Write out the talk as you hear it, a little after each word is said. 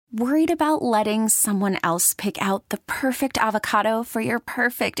Worried about letting someone else pick out the perfect avocado for your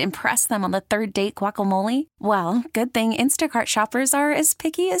perfect impress them on the third date guacamole? Well, good thing Instacart shoppers are as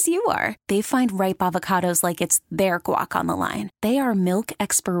picky as you are. They find ripe avocados like it's their guac on the line. They are milk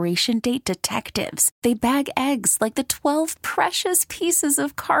expiration date detectives. They bag eggs like the 12 precious pieces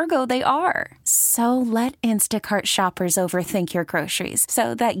of cargo they are. So let Instacart shoppers overthink your groceries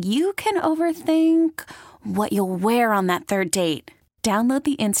so that you can overthink what you'll wear on that third date. Download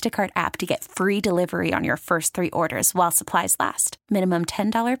the Instacart app to get free delivery on your first 3 orders while supplies last. Minimum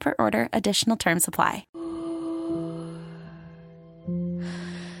 $10 per order. Additional terms apply.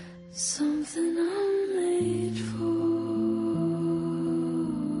 Something I'm made for.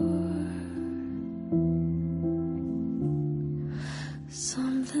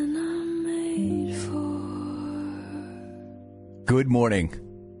 Something I'm made for. Good morning.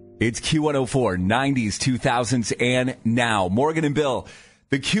 It's Q104, 90s, 2000s, and now. Morgan and Bill,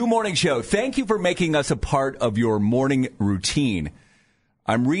 the Q Morning Show. Thank you for making us a part of your morning routine.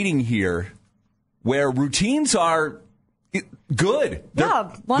 I'm reading here where routines are good.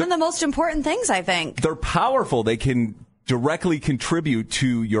 One of the most important things, I think. They're powerful. They can directly contribute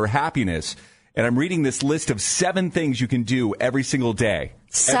to your happiness. And I'm reading this list of 7 things you can do every single day.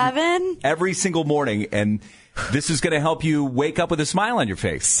 7? Every single morning. And this is going to help you wake up with a smile on your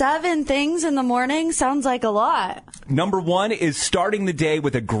face. 7 things in the morning sounds like a lot. Number 1 is starting the day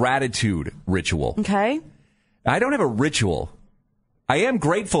with a gratitude ritual. Okay. I don't have a ritual. I am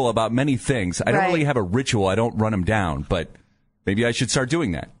grateful about many things. I don't really have a ritual. I don't run them down, but maybe I should start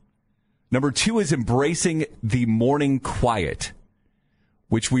doing that. Number 2 is embracing the morning quiet,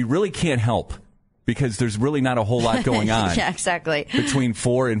 which we really can't help because there's really not a whole lot going on. Yeah, exactly. Between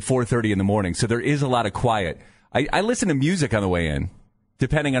 4 and 4:30 in the morning. So there is a lot of quiet. I listen to music on the way in,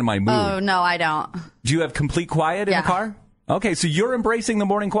 depending on my mood. Oh, no, I don't. Do you have complete quiet in the car? Okay, so you're embracing the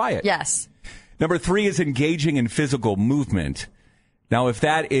morning quiet. Yes. Number 3 is engaging in physical movement. Now, if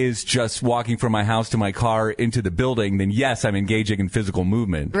that is just walking from my house to my car into the building, then yes, I'm engaging in physical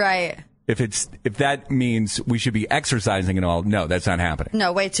movement. Right. If that means we should be exercising and all, no, that's not happening.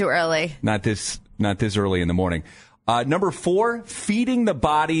 No, way too early. Not this early in the morning. Number 4, feeding the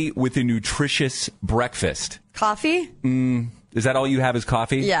body with a nutritious breakfast. Coffee? Is that all you have is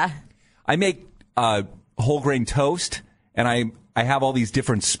coffee? Yeah. I make whole grain toast, and I have all these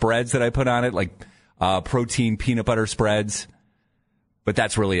different spreads that I put on it, like protein peanut butter spreads. But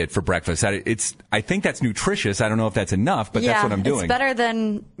that's really it for breakfast. I think that's nutritious. I don't know if that's enough, but that's what I'm doing. It's better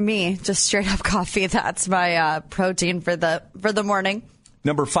than me, just straight up coffee. That's my protein for the morning.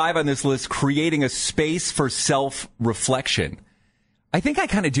 Number 5 on this list, creating a space for self-reflection. I think I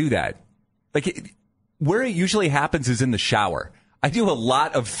kind of do that. Where it usually happens is in the shower. I do a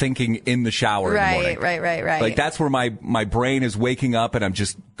lot of thinking in the shower in the morning. Right. Like that's where my brain is waking up and I'm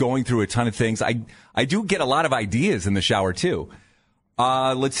just going through a ton of things. I do get a lot of ideas in the shower too.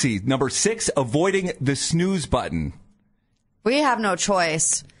 Let's see. Number 6, avoiding the snooze button. We have no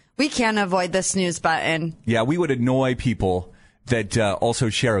choice. We can't avoid the snooze button. Yeah, we would annoy people that also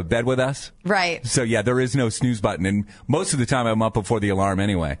share a bed with us. Right. So, yeah, there is no snooze button. And most of the time I'm up before the alarm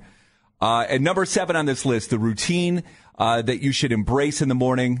anyway. And number 7 on this list, the routine that you should embrace in the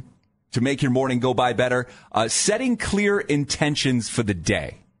morning to make your morning go by better, setting clear intentions for the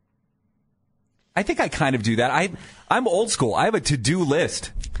day. I think I kind of do that. I'm old school. I have a to-do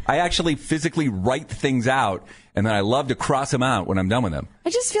list. I actually physically write things out, and then I love to cross them out when I'm done with them.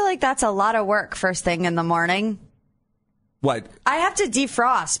 I just feel like that's a lot of work first thing in the morning. What? I have to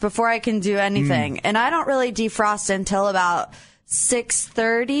defrost before I can do anything, and I don't really defrost until about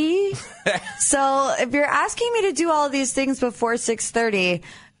 6:30. So if you're asking me to do all of these things before 6:30,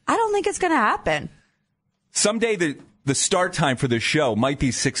 I don't think it's going to happen. Someday the start time for this show might be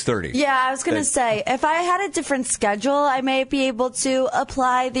 6:30. Yeah, I was going to say, if I had a different schedule, I may be able to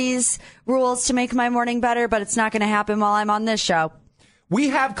apply these rules to make my morning better, but it's not going to happen while I'm on this show. We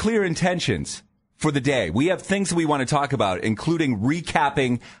have clear intentions for the day. We have things that we want to talk about, including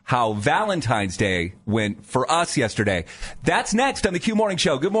recapping how Valentine's Day went for us yesterday. That's next on the Q Morning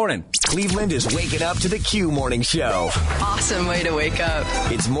Show. Good morning. Cleveland is waking up to the Q Morning Show. Awesome way to wake up.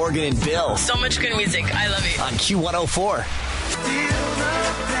 It's Morgan and Bill. So much good music. I love it. On Q104.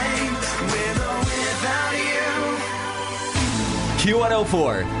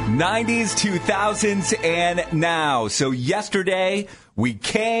 Q104, 90s, 2000s, and now. So yesterday, we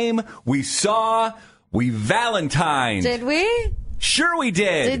came, we saw, we Valentine. Did we? Sure we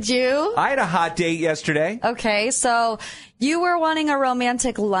did. Did you? I had a hot date yesterday. Okay, so you were wanting a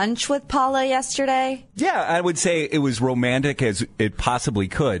romantic lunch with Paula yesterday? Yeah, I would say it was romantic as it possibly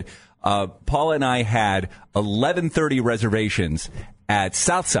could. Paula and I had 11:30 reservations at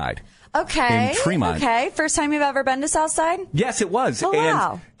Southside. Okay. In Tremont. Okay. First time you've ever been to Southside? Yes, it was. Oh,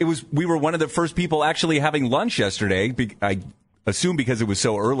 wow. And we were one of the first people actually having lunch yesterday. I assume because it was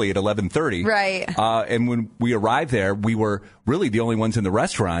so early at 11:30. Right. And when we arrived there, we were really the only ones in the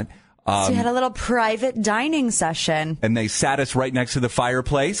restaurant. So you had a little private dining session. And they sat us right next to the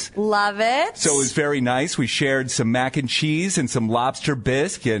fireplace. Love it. So it was very nice. We shared some mac and cheese and some lobster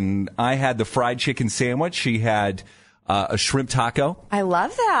bisque, and I had the fried chicken sandwich. She had a shrimp taco. I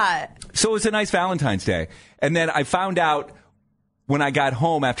love that. So it was a nice Valentine's Day. And then I found out when I got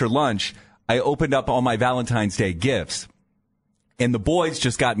home after lunch, I opened up all my Valentine's Day gifts. And the boys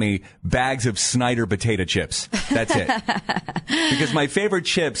just got me bags of Snyder potato chips. That's it. Because my favorite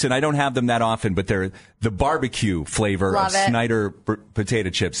chips, and I don't have them that often, but they're the barbecue flavor Love of it. Snyder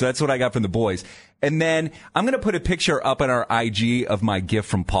potato chips. So that's what I got from the boys. And then I'm going to put a picture up on our IG of my gift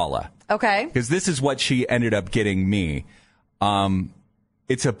from Paula. Okay. Because this is what she ended up getting me.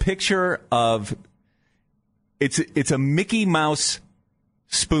 It's a picture of, it's a Mickey Mouse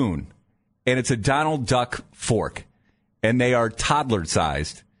spoon, and it's a Donald Duck fork. And they are toddler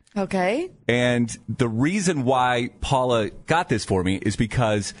sized. Okay. And the reason why Paula got this for me is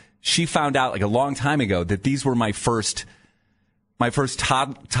because she found out like a long time ago that these were my first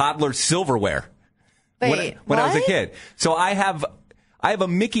toddler silverware. Wait, when I was a what? kid. So I have a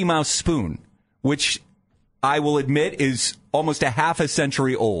Mickey Mouse spoon, which I will admit is almost a half a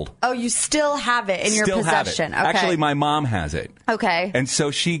century old. Oh, you still have it in your Still have it. possession. Okay. Actually, my mom has it. Okay. And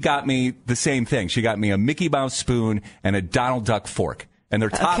so she got me the same thing. She got me a Mickey Mouse spoon and a Donald Duck fork. And they're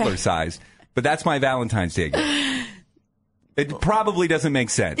toddler sized. But that's my Valentine's Day gift. It probably doesn't make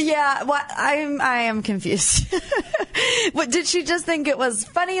sense. Yeah, well, I am confused. What, did she just think it was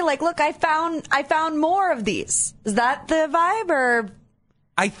funny? Like, look, I found more of these. Is that the vibe, or?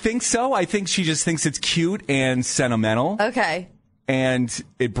 I think so. I think she just thinks it's cute and sentimental. Okay. And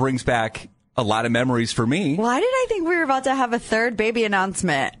it brings back a lot of memories for me. Why did I think we were about to have a third baby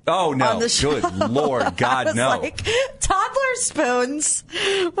announcement? Oh, no. On the show? Good Lord. God, I was no. like, toddler spoons?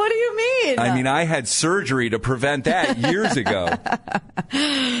 What do you mean? I mean, I had surgery to prevent that years ago.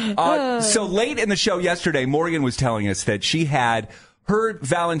 So late in the show yesterday, Morgan was telling us that she had her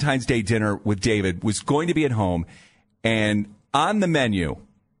Valentine's Day dinner with David was going to be at home, and on the menu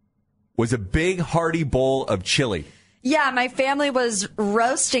was a big hearty bowl of chili. Yeah, my family was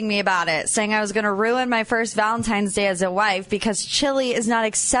roasting me about it, saying I was going to ruin my first Valentine's Day as a wife because chili is not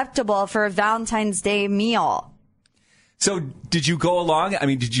acceptable for a Valentine's Day meal. So did you go along? I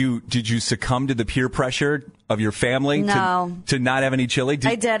mean, did you succumb to the peer pressure of your family to not have any chili?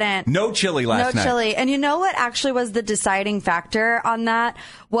 I didn't. No chili last night. No chili. And you know what actually was the deciding factor on that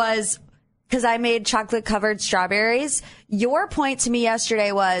was because I made chocolate-covered strawberries. Your point to me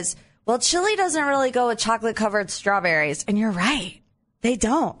yesterday was, well, chili doesn't really go with chocolate-covered strawberries. And you're right. They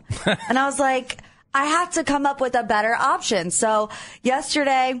don't. And I was like, I have to come up with a better option. So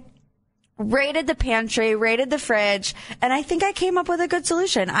yesterday, raided the pantry, raided the fridge, and I think I came up with a good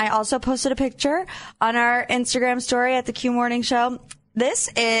solution. I also posted a picture on our Instagram story at the Q Morning Show. This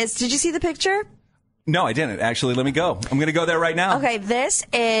is, did you see the picture? No, I didn't. Actually, let me go. I'm going to go there right now. Okay, this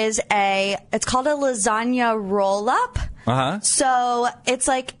is it's called a lasagna roll-up. Uh-huh. So it's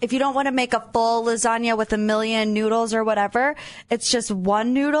like if you don't want to make a full lasagna with a million noodles or whatever, it's just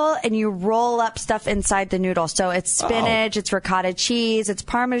one noodle and you roll up stuff inside the noodle. So it's spinach, it's ricotta cheese, it's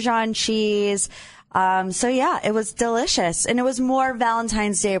Parmesan cheese. So yeah, it was delicious, and it was more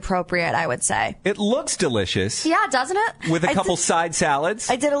Valentine's Day appropriate, I would say. It looks delicious. Yeah, doesn't it? With a couple side salads.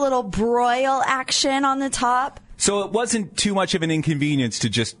 I did a little broil action on the top. So it wasn't too much of an inconvenience to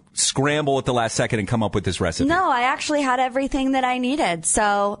just scramble at the last second and come up with this recipe. No, I actually had everything that I needed.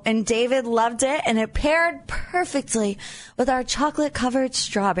 So, and David loved it, and it paired perfectly with our chocolate-covered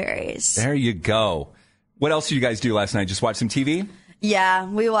strawberries. There you go. What else did you guys do last night? Just watch some TV? Yeah,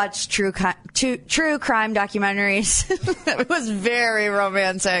 we watched true crime documentaries. It was very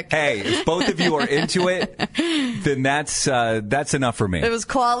romantic. Hey, if both of you are into it, then that's enough for me. It was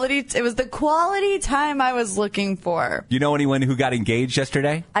quality. It was the quality time I was looking for. You know anyone who got engaged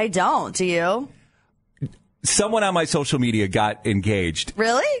yesterday? I don't. Do you? Someone on my social media got engaged.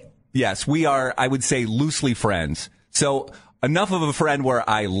 Really? Yes, we are, I would say, loosely friends. So enough of a friend where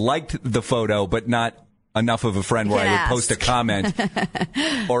I liked the photo, but not enough of a friend where I would post a comment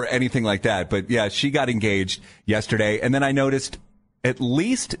or anything like that. But yeah, she got engaged yesterday. And then I noticed at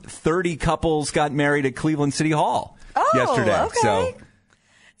least 30 couples got married at Cleveland City Hall yesterday. Okay. So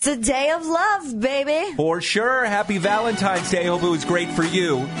it's a day of love, baby. For sure. Happy Valentine's Day. Hope it was great for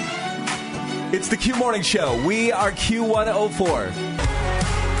you. It's the Q Morning Show. We are Q104.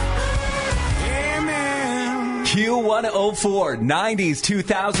 Q104, 90s,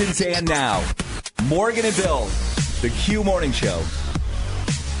 2000s, and now. Morgan and Bill, the Q Morning Show.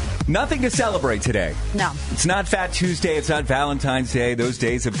 Nothing to celebrate today. No. It's not Fat Tuesday. It's not Valentine's Day. Those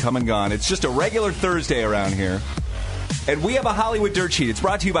days have come and gone. It's just a regular Thursday around here. And we have a Hollywood Dirt Sheet. It's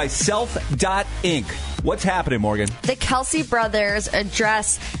brought to you by Self.Inc. What's happening, Morgan? The Kelsey brothers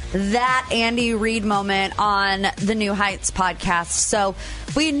address that Andy Reid moment on the New Heights podcast. So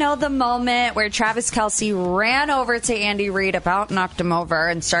we know the moment where Travis Kelsey ran over to Andy Reid, about knocked him over,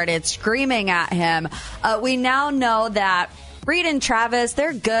 and started screaming at him. We now know that Reid and Travis,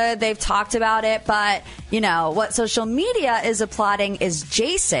 they're good. They've talked about it. But, you know, what social media is applauding is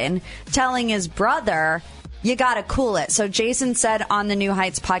Jason telling his brother, you got to cool it. So Jason said on the New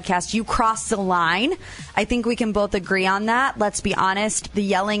Heights podcast, you crossed the line. I think we can both agree on that. Let's be honest. The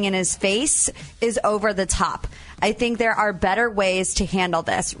yelling in his face is over the top. I think there are better ways to handle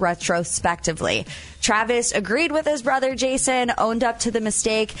this retrospectively. Travis agreed with his brother Jason, owned up to the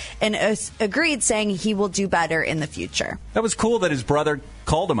mistake, and agreed, saying he will do better in the future. That was cool that his brother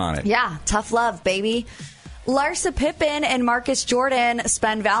called him on it. Yeah, tough love, baby. Larsa Pippen and Marcus Jordan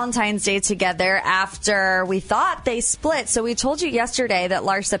spend Valentine's Day together after we thought they split. So we told you yesterday that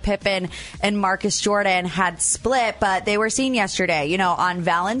Larsa Pippen and Marcus Jordan had split, but they were seen yesterday, you know, on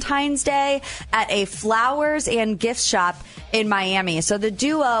Valentine's Day at a flowers and gift shop in Miami. So the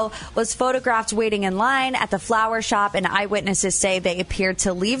duo was photographed waiting in line at the flower shop, and eyewitnesses say they appeared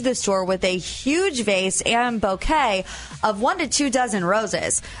to leave the store with a huge vase and bouquet of 1 to 2 dozen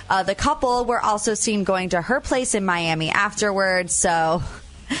roses. The couple were also seen going to her place in Miami afterwards, so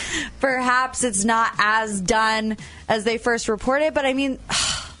perhaps it's not as done as they first reported. But I mean,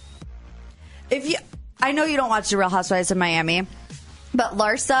 I know you don't watch The Real Housewives of Miami, but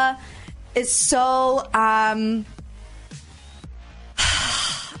Larsa is so I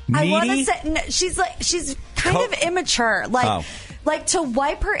want to say she's kind of immature. Like to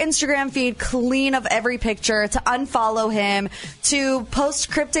wipe her Instagram feed clean of every picture, to unfollow him, to post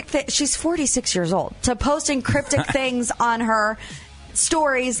cryptic she's 46 years old, to posting cryptic things on her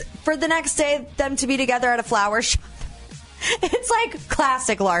stories for the next day them to be together at a flower shop. It's like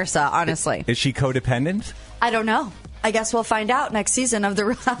classic Larsa, honestly. Is she codependent? I don't know. I guess we'll find out next season of The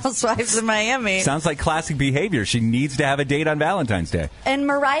Real Housewives of Miami. Sounds like classic behavior. She needs to have a date on Valentine's Day. And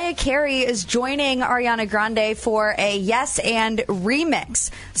Mariah Carey is joining Ariana Grande for a Yes and remix.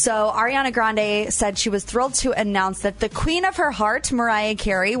 So Ariana Grande said she was thrilled to announce that the queen of her heart, Mariah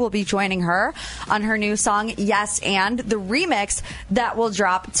Carey, will be joining her on her new song Yes and, the remix that will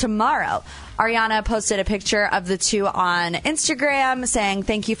drop tomorrow. Ariana posted a picture of the two on Instagram saying,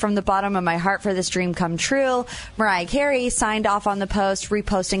 thank you from the bottom of my heart for this dream come true. Mariah Carey signed off on the post,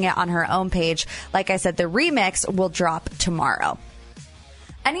 reposting it on her own page. Like I said, the remix will drop tomorrow.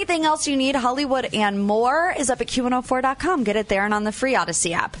 Anything else you need, Hollywood and more, is up at Q104.com. Get it there and on the free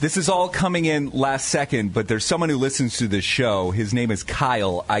Odyssey app. This is all coming in last second, but there's someone who listens to this show. His name is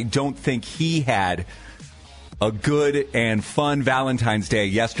Kyle. I don't think he had a good and fun Valentine's Day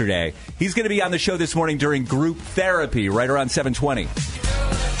yesterday. He's going to be on the show this morning during group therapy right around 7:20.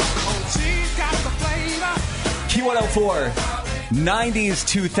 Q104, 90s,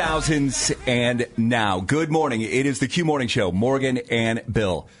 2000s, and now. Good morning. It is the Q Morning Show, Morgan and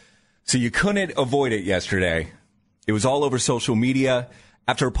Bill. So you couldn't avoid it yesterday. It was all over social media.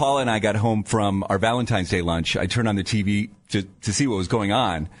 After Paula and I got home from our Valentine's Day lunch, I turned on the TV to see what was going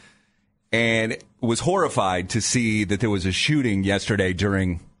on, and was horrified to see that there was a shooting yesterday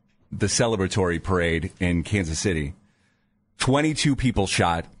during the celebratory parade in Kansas City. 22 people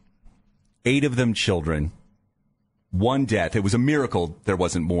shot, 8 of them children, 1 death. It was a miracle there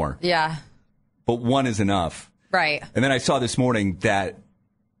wasn't more. Yeah. But 1 is enough. Right. And then I saw this morning that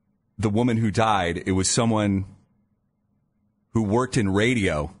the woman who died, it was someone who worked in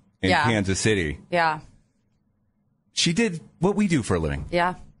radio in Kansas City. Yeah. She did what we do for a living.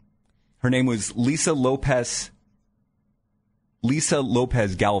 Yeah. Her name was Lisa Lopez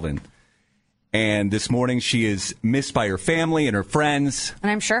Galvin. And this morning she is missed by her family and her friends.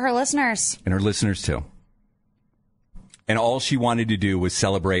 And I'm sure her listeners. And her listeners too. And all she wanted to do was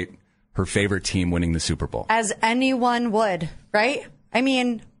celebrate her favorite team winning the Super Bowl. As anyone would, right? I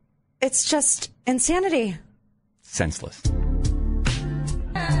mean, it's just insanity. Senseless.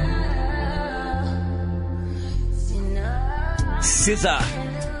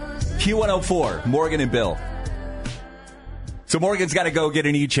 SZA. Q104, Morgan and Bill. So Morgan's got to go get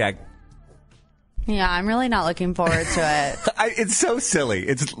an e-check. Yeah, I'm really not looking forward to it. It's so silly.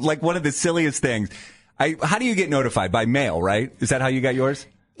 It's like one of the silliest things. How do you get notified? By mail, right? Is that how you got yours?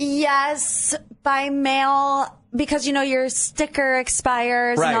 Yes, by mail. because, your sticker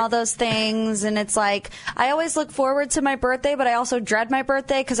expires Right. and all those things. And it's like, I always look forward to my birthday, but I also dread my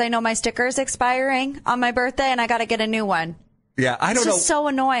birthday because I know my sticker is expiring on my birthday and I got to get a new one. Yeah, I don't know. It's just so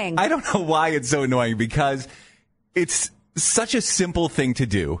annoying. I don't know why it's so annoying because it's such a simple thing to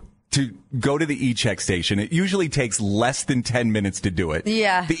do. To go to the e-check station. It usually takes less than 10 minutes to do it.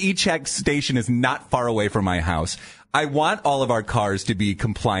 Yeah. The e-check station is not far away from my house. I want all of our cars to be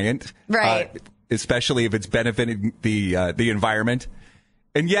compliant. Right. Especially if it's benefiting the environment.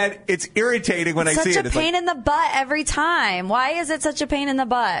 And yet it's irritating when I see it. Such a pain in the butt every time. Why is it such a pain in the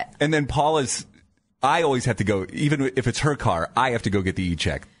butt? And then I always have to go, even if it's her car, I have to go get the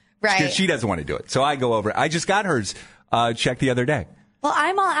e-check. Right. Because she doesn't want to do it. So I go over. I just got hers checked the other day. Well,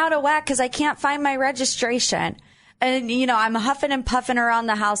 I'm all out of whack because I can't find my registration. And, I'm huffing and puffing around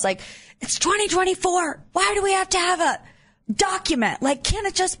the house like, it's 2024. Why do we have to have a document? Like, can't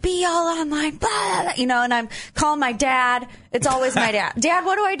it just be all online? Blah, blah, blah. And I'm calling my dad. It's always my dad. Dad,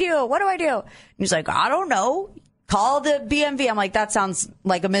 what do I do? What do I do? And he's like, I don't know. Call the BMV. I'm like, that sounds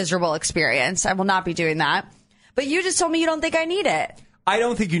like a miserable experience. I will not be doing that. But you just told me you don't think I need it. I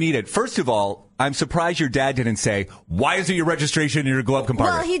don't think you need it. First of all, I'm surprised your dad didn't say, why isn't your registration in your glove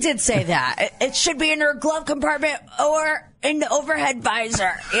compartment? Well, he did say that. It should be in your glove compartment or in the overhead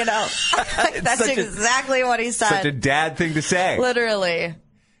visor, That's exactly what he said. Such a dad thing to say. Literally.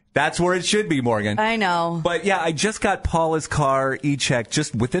 That's where it should be, Morgan. I know. But yeah, I just got Paula's car e-checked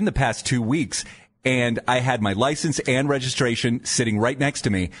just within the past 2 weeks. And I had my license and registration sitting right next to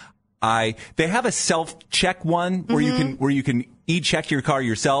me. They have a self-check one where you can e-check your car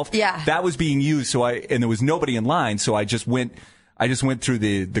yourself. Yeah. That was being used. And there was nobody in line. So I just went through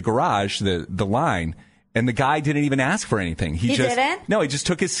the garage, the line, and the guy didn't even ask for anything. He just didn't? No, he just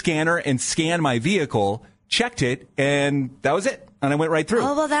took his scanner and scanned my vehicle, checked it, and that was it. And I went right through.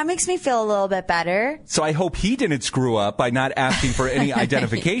 Oh, well, that makes me feel a little bit better. So I hope he didn't screw up by not asking for any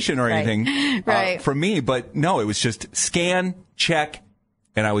identification or anything from me. But no, it was just scan, check,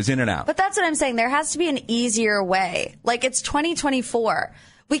 and I was in and out. But that's what I'm saying. There has to be an easier way. Like, it's 2024.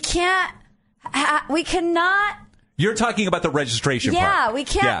 We cannot. You're talking about the registration part. Yeah, we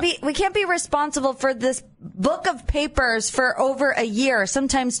can't be responsible for this book of papers for over a year,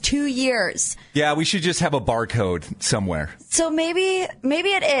 sometimes 2 years. Yeah, we should just have a barcode somewhere. So maybe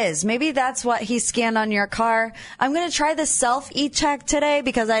it is. Maybe that's what he scanned on your car. I'm going to try the self e-check today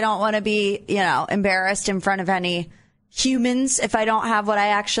because I don't want to be, embarrassed in front of any humans if I don't have what I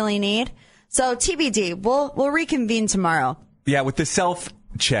actually need. So TBD, we'll reconvene tomorrow. Yeah, with the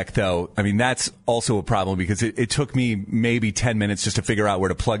self-check, though, I mean, that's also a problem because it took me maybe 10 minutes just to figure out where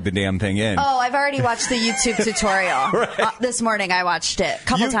to plug the damn thing in. Oh, I've already watched the YouTube tutorial. Right. This morning I watched it a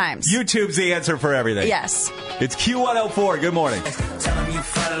couple times. YouTube's the answer for everything. Yes. It's Q104. Good morning. Tell them you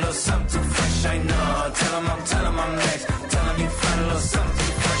find a little something fresh, I know. Tell them I'm next. Tell them you find a little something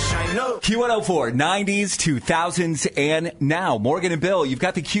fresh, I know. Q104, 90s, 2000s, and now. Morgan and Bill, you've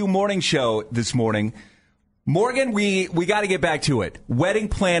got the Q Morning Show this morning. Morgan, we got to get back to it. Wedding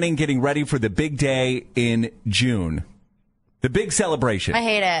planning, getting ready for the big day in June. The big celebration. I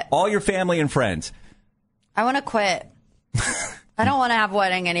hate it. All your family and friends. I want to quit. I don't want to have a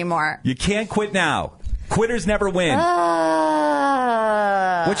wedding anymore. You can't quit now. Quitters never win.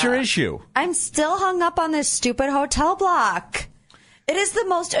 What's your issue? I'm still hung up on this stupid hotel block. It is the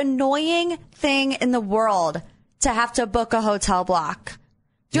most annoying thing in the world to have to book a hotel block.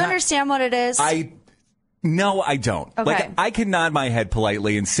 Do you understand what it is? No, I don't. Okay. Like, I can nod my head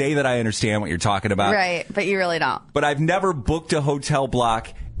politely and say that I understand what you're talking about. Right, but you really don't. But I've never booked a hotel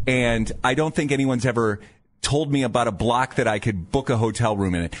block, and I don't think anyone's ever told me about a block that I could book a hotel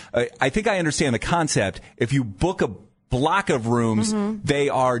room in it. I think I understand the concept. If you book a block of rooms, they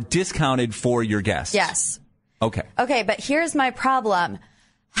are discounted for your guests. Yes. Okay. Okay, but here's my problem.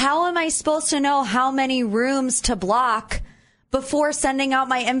 How am I supposed to know how many rooms to block before sending out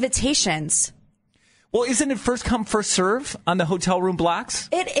my invitations? Well, isn't it first come, first serve on the hotel room blocks?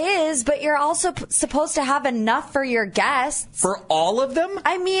 It is, but you're also supposed to have enough for your guests. For all of them?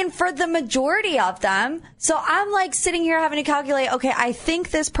 I mean, for the majority of them. So I'm like sitting here having to calculate, okay, I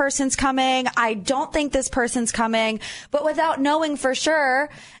think this person's coming. I don't think this person's coming, but without knowing for sure.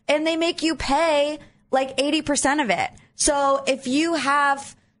 And they make you pay like 80% of it. So if you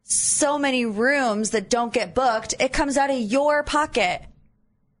have so many rooms that don't get booked, it comes out of your pocket.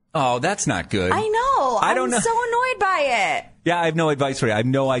 Oh, that's not good. I know. I don't know. I'm so annoyed by it. Yeah, I have no advice for you. I have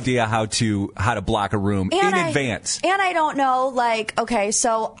no idea how to block a room in advance. And I don't know, like, okay,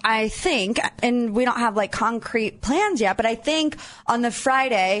 so I think, and we don't have like concrete plans yet, but I think on the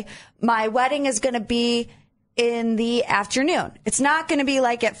Friday, my wedding is going to be in the afternoon. It's not going to be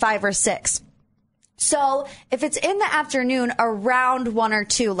like at 5 or 6. So if it's in the afternoon around 1 or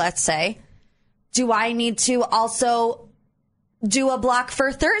 2, let's say, do I need to also do a block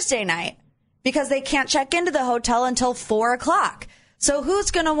for Thursday night? Because they can't check into the hotel until 4 o'clock. So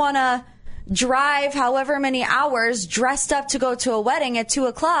who's going to want to drive however many hours dressed up to go to a wedding at 2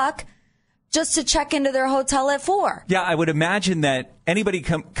 o'clock just to check into their hotel at 4? Yeah, I would imagine that anybody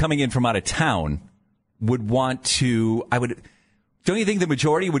coming in from out of town would want to, don't you think the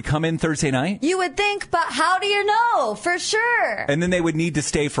majority would come in Thursday night? You would think, but how do you know for sure? And then they would need to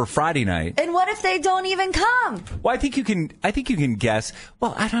stay for Friday night. And what if they don't even come? Well, I think you can guess.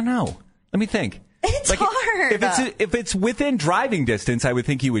 Well, I don't know. Let me think. It's hard. If it's within driving distance, I would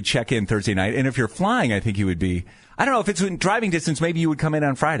think you would check in Thursday night. And if you're flying, I think you would be, I don't know, if it's in driving distance, maybe you would come in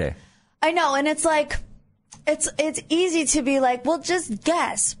on Friday. I know. And it's like, it's easy to be like, well, just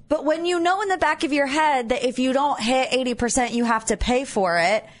guess. But when you know in the back of your head that if you don't hit 80%, you have to pay for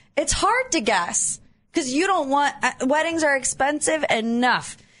it, it's hard to guess. Because you don't want, weddings are expensive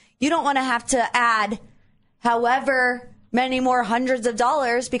enough. You don't want to have to add however many more hundreds of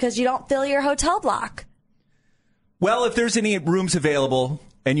dollars because you don't fill your hotel block. Well, if there's any rooms available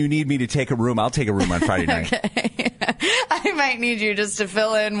and you need me to take a room, I'll take a room on Friday night. Okay. I might need you just to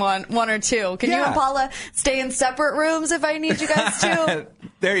fill in one or two. Can you and Paula stay in separate rooms if I need you guys to?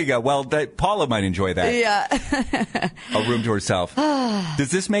 There you go. Well, Paula might enjoy that. Yeah. A room to herself.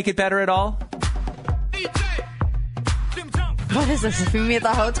 Does this make it better at all? What is this? You meet at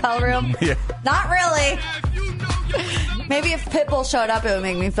the hotel room? Yeah. Not really. Maybe if Pitbull showed up, it would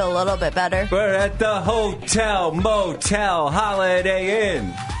make me feel a little bit better. We're at the Hotel, Motel, Holiday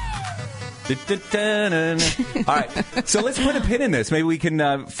Inn. All right, so let's put a pin in this. Maybe we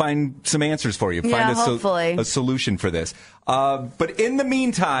can find some answers for you. Find hopefully. A solution for this. But in the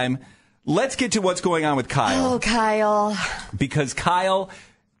meantime, let's get to what's going on with Kyle. Oh, Kyle. Because Kyle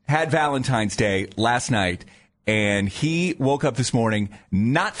had Valentine's Day last night, and he woke up this morning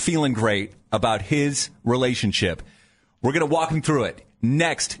not feeling great about his relationship. We're going to walk him through it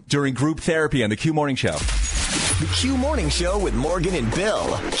next during group therapy on the Q Morning Show. The Q Morning Show with Morgan and Bill.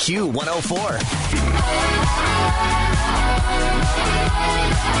 Q104.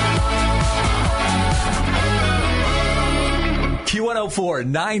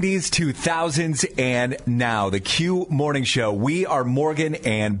 Q104, 90s, 2000s, and now. The Q Morning Show. We are Morgan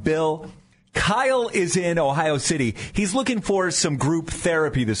and Bill. Kyle is in Ohio City. He's looking for some group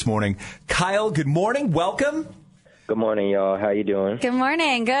therapy this morning. Kyle, good morning. Welcome. Good morning, y'all. How you doing? Good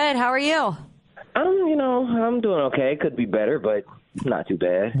morning. Good. How are you? I'm doing okay. Could be better, but not too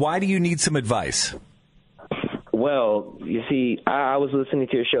bad. Why do you need some advice? Well, you see, I was listening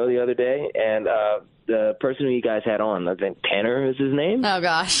to your show the other day, and the person who you guys had on, I think Tanner is his name. Oh,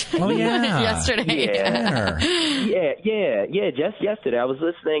 gosh. Oh, yeah. Yesterday. Tanner. Yeah. Just yesterday, I was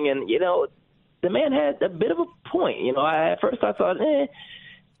listening, and, the man had a bit of a point. At first I thought,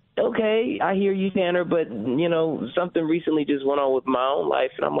 okay, I hear you, Tanner, but, something recently just went on with my own life,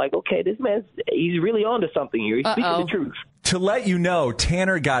 and I'm like, okay, this man's, he's really on to something here. He's speaking the truth. To let you know,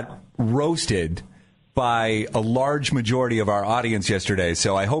 Tanner got roasted by a large majority of our audience yesterday,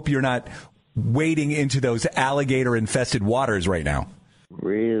 so I hope you're not wading into those alligator-infested waters right now.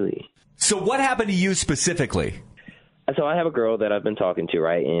 Really? So what happened to you specifically? So I have a girl that I've been talking to,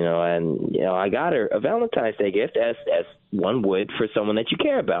 right? And I got her a Valentine's Day gift, as one would for someone that you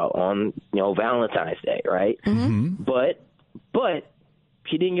care about on Valentine's Day, right? Mm-hmm. But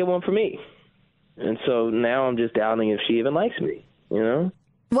she didn't get one for me, and so now I'm just doubting if she even likes me.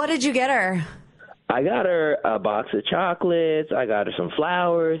 What did you get her? I got her a box of chocolates. I got her some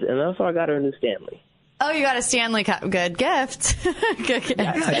flowers, and also I got her a new Stanley. Oh, you got a Stanley Cup. Good gift. Good gift.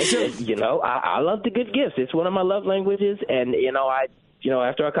 I love the good gifts. It's one of my love languages. And,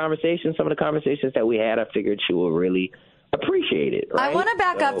 after our conversation, some of the conversations that we had, I figured she will really appreciate it. Right? I want to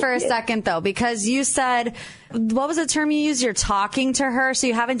back up for a second, though, because you said, what was the term you used? You're talking to her, so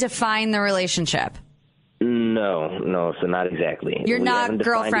you haven't defined the relationship. No, so not exactly. You're not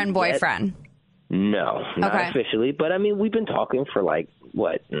girlfriend, boyfriend. No, not officially. But, we've been talking for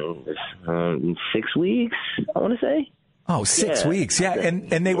 6 weeks, I want to say. Oh, 6 weeks. Yeah.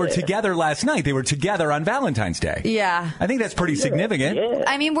 And they were together last night. They were together on Valentine's Day. Yeah. I think that's pretty significant.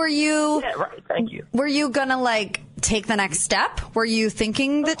 Yeah. Were you... Yeah, right. Thank you. Were you going to, take the next step? Were you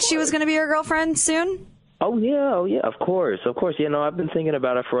thinking that she was going to be your girlfriend soon? Oh, yeah. Of course. I've been thinking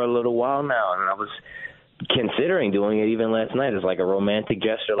about it for a little while now, and I was considering doing it even last night as a romantic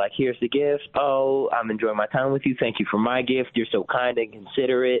gesture, here's the gift. Oh, I'm enjoying my time with you. Thank you for my gift. You're so kind and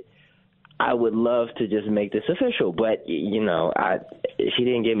considerate. I would love to just make this official, but, she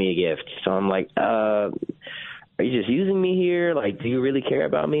didn't give me a gift. So I'm like, are are you just using me here? Like, do you really care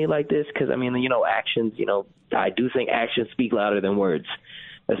about me like this? Because, I mean, actions, I do think actions speak louder than words,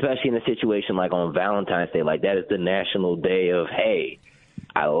 especially in a situation like on Valentine's Day. Like, that is the national day of, hey,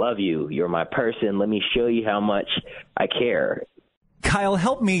 I love you. You're my person. Let me show you how much I care. Kyle,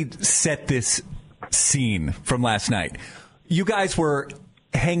 help me set this scene from last night. You guys were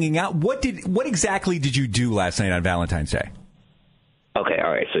hanging out. What exactly did you do last night on Valentine's Day? Okay,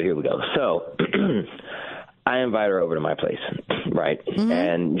 all right, so here we go. So I invite her over to my place, right? Mm-hmm.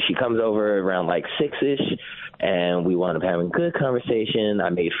 And she comes over around like 6-ish, and we wound up having a good conversation. I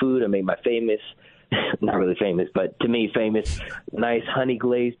made food. I made my famous, not really famous, but to me famous, nice honey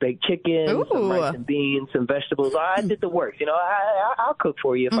glazed baked chicken, some rice and beans, some vegetables. I did the works. I'll cook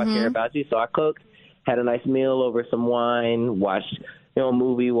for you if I care about you. So I cooked, had a nice meal over some wine, watched a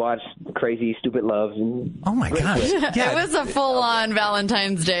movie, watched Crazy Stupid Love. Oh, my gosh. Yeah. It was a full-on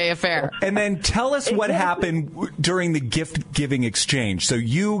Valentine's Day affair. And then tell us what happened during the gift-giving exchange. So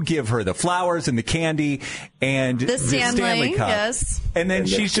you give her the flowers and the candy and the Stanley Cup. Yes. And then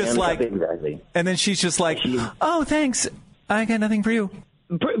she's just like, oh, thanks. I got nothing for you.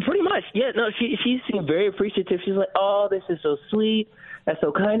 Pretty much. Yeah, no, she seemed very appreciative. She's like, oh, this is so sweet. That's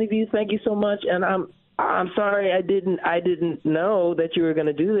so kind of you. Thank you so much. And I'm sorry, I didn't know that you were going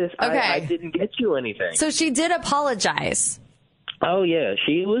to do this. Okay. I didn't get you anything. So she did apologize. Oh yeah,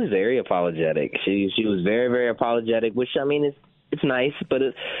 she was very apologetic. She was very, very apologetic, which I mean it's nice, but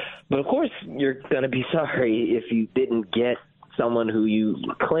of course you're going to be sorry if you didn't get someone who you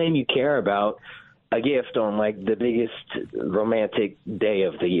claim you care about a gift on like the biggest romantic day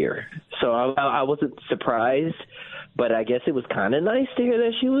of the year. So I wasn't surprised. But I guess it was kind of nice to hear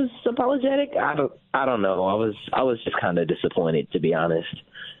that she was apologetic. I don't know. I was just kind of disappointed, to be honest.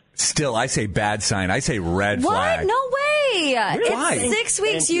 Still, I say bad sign. I say red flag. What? No way. Why? It's 6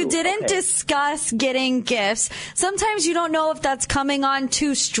 weeks. You didn't discuss getting gifts. Sometimes you don't know if that's coming on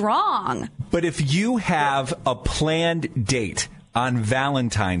too strong. But if you have a planned date on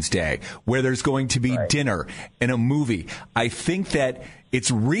Valentine's Day where there's going to be dinner and a movie, I think that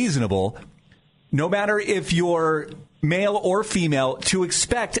it's reasonable, no matter if you're male or female, to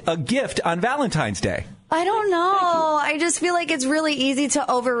expect a gift on Valentine's Day. I don't know. I just feel like it's really easy to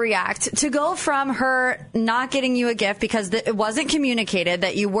overreact. To go from her not getting you a gift because it wasn't communicated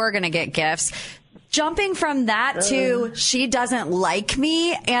that you were going to get gifts, jumping from that to she doesn't like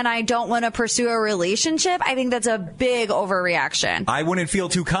me and I don't want to pursue a relationship, I think that's a big overreaction. I wouldn't feel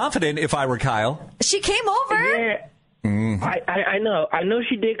too confident if I were Kyle. She came over. Yeah. I know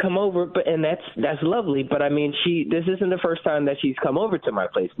she did come over, and that's lovely. But I mean, this isn't the first time that she's come over to my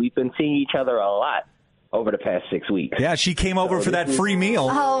place. We've been seeing each other a lot over the past 6 weeks. Yeah, she came over for that free meal.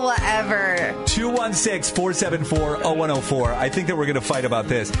 Oh, whatever. 216-474-0104. I think that we're going to fight about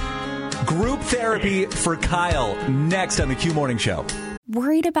this. Group therapy for Kyle next on the Q Morning Show.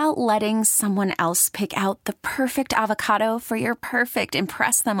 Worried about letting someone else pick out the perfect avocado for your perfect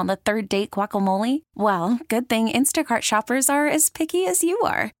impress them on the third date guacamole? Well, good thing Instacart shoppers are as picky as you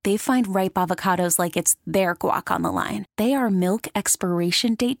are. They find ripe avocados like it's their guac on the line. They are milk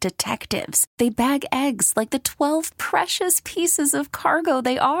expiration date detectives. They bag eggs like the 12 precious pieces of cargo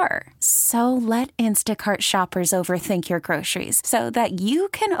they are. So let Instacart shoppers overthink your groceries so that you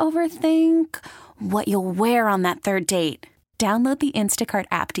can overthink what you'll wear on that third date. Download the Instacart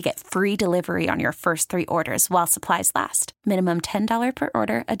app to get free delivery on your first 3 orders while supplies last. Minimum $10 per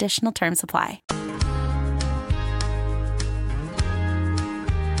order. Additional terms apply.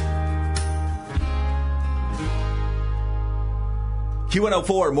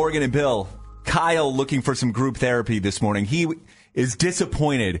 Q104, Morgan and Bill. Kyle looking for some group therapy this morning. He is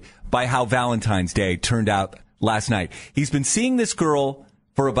disappointed by how Valentine's Day turned out last night. He's been seeing this girl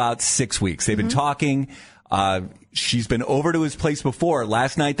for about 6 weeks. They've been talking. She's been over to his place before.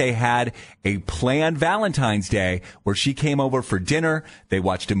 Last night they had a planned Valentine's Day where she came over for dinner. They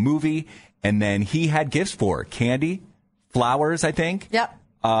watched a movie, and then he had gifts for her. Candy, flowers, I think. Yep.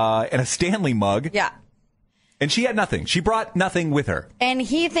 And a Stanley mug. Yeah. And she had nothing. She brought nothing with her. And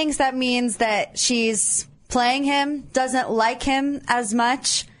he thinks that means that she's playing him, doesn't like him as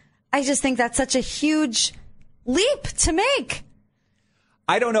much. I just think that's such a huge leap to make.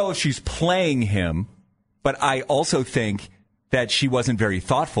 I don't know if she's playing him, but I also think that she wasn't very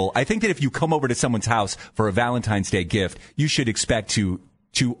thoughtful. I think that if you come over to someone's house for a Valentine's Day gift, you should expect to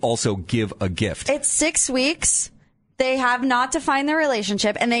also give a gift. It's 6 weeks. They have not defined their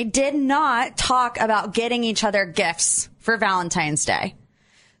relationship, and they did not talk about getting each other gifts for Valentine's Day.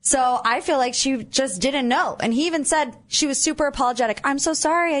 So I feel like she just didn't know. And he even said she was super apologetic. I'm so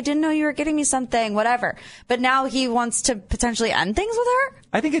sorry. I didn't know you were getting me something, whatever. But now he wants to potentially end things with her?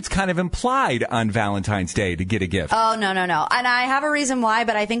 I think it's kind of implied on Valentine's Day to get a gift. Oh, no. And I have a reason why,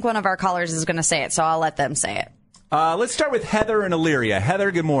 but I think one of our callers is going to say it, so I'll let them say it. Let's start with Heather and Illyria. Heather,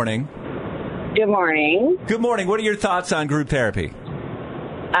 good morning. Good morning. Good morning. What are your thoughts on group therapy?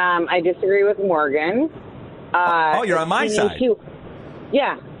 I disagree with Morgan. You're on my side.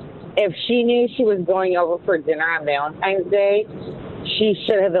 Yeah. If she knew she was going over for dinner on Valentine's Day, she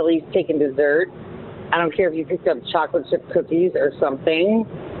should have at least taken dessert. I don't care if you picked up chocolate chip cookies or something,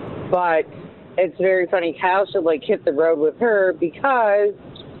 but it's very funny. Kyle should hit the road with her because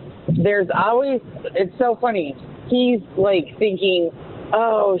it's so funny. He's thinking,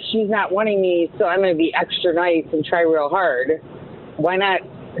 oh, she's not wanting me, so I'm going to be extra nice and try real hard. Why not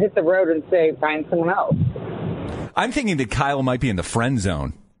hit the road and say, find someone else? I'm thinking that Kyle might be in the friend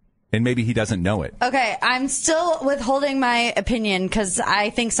zone, and maybe he doesn't know it. Okay, I'm still withholding my opinion because I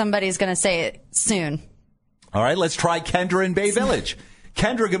think somebody's going to say it soon. All right, let's try Kendra in Bay Village.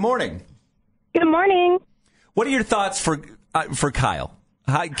 Kendra, good morning. Good morning. What are your thoughts for Kyle?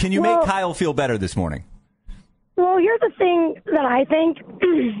 Can you make Kyle feel better this morning? Well, here's the thing that I think.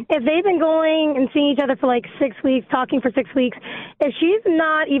 If they've been going and seeing each other for 6 weeks, talking for 6 weeks, if she's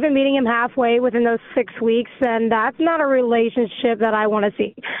not even meeting him halfway within those 6 weeks, then that's not a relationship that I want to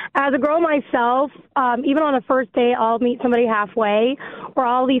see. As a girl myself, even on a first date, I'll meet somebody halfway, or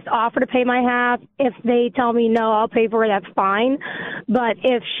I'll at least offer to pay my half. If they tell me no, I'll pay for it, that's fine. But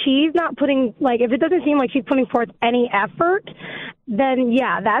if she's not putting, if it doesn't seem like she's putting forth any effort, then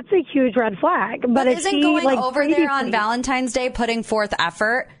yeah, that's a huge red flag. But if isn't she, going over there on Valentine's Day putting forth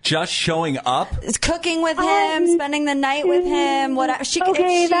effort? Just showing up? Cooking with him, spending the night with him, whatever.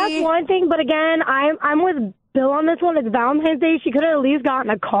 That's one thing, but again, I'm with Bill on this one. It's Valentine's Day. She could have at least gotten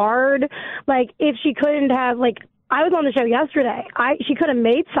a card. If she couldn't have, I was on the show yesterday. She could have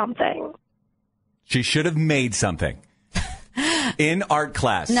made something. She should have made something. In art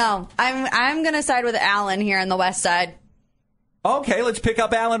class. No, I'm going to side with Alan here on the West Side. Okay, let's pick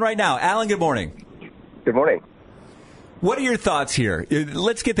up Alan right now. Alan, good morning. Good morning. What are your thoughts here?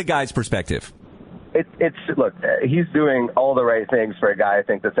 Let's get the guy's perspective. Look, he's doing all the right things for a guy, I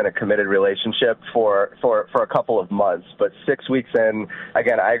think, that's in a committed relationship for a couple of months. But 6 weeks in,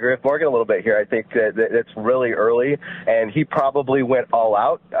 again, I agree with Morgan a little bit here. I think that it's really early, and he probably went all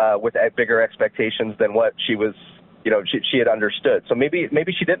out with bigger expectations than what she was. She had understood. So maybe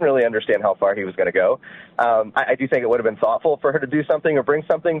she didn't really understand how far he was going to go. I do think it would have been thoughtful for her to do something or bring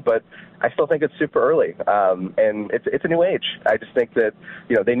something, but I still think it's super early. And it's a new age. I just think that,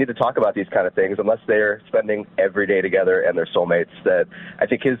 they need to talk about these kind of things unless they're spending every day together and they're soulmates. That I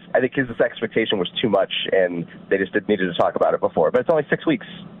think his expectation was too much, and they just needed to talk about it before. But it's only 6 weeks,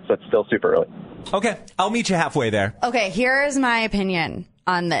 so it's still super early. Okay, I'll meet you halfway there. Okay, here is my opinion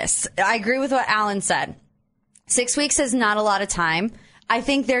on this. I agree with what Alan said. 6 weeks is not a lot of time. I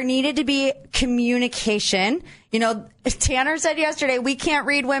think there needed to be communication. Tanner said yesterday, we can't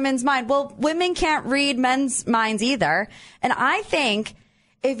read women's mind. Well, women can't read men's minds either. And I think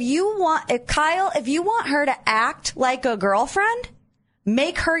if you want her to act like a girlfriend,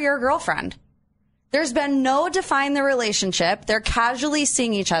 make her your girlfriend. There's been no define the relationship. They're casually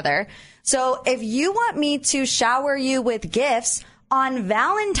seeing each other. So if you want me to shower you with gifts on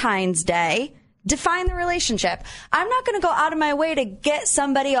Valentine's Day, define the relationship. I'm not going to go out of my way to get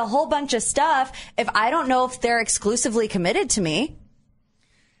somebody a whole bunch of stuff if I don't know if they're exclusively committed to me.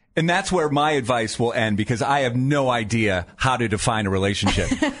 And that's where my advice will end, because I have no idea how to define a relationship.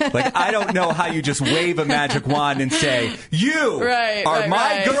 I don't know how you just wave a magic wand and say, you are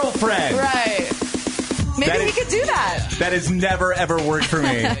my girlfriend. Right. Maybe we could do that. That has never, ever worked for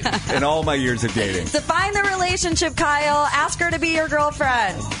me in all my years of dating. Define the relationship, Kyle. Ask her to be your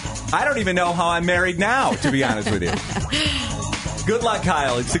girlfriend. I don't even know how I'm married now, to be honest with you. Good luck,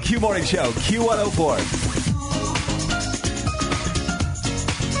 Kyle. It's the Q Morning Show, Q104.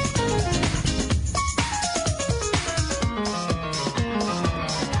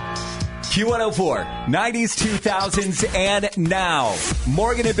 Q104, 90s, 2000s, and now.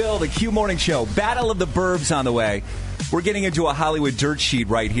 Morgan and Bill, the Q Morning Show. Battle of the Burbs on the way. We're getting into a Hollywood dirt sheet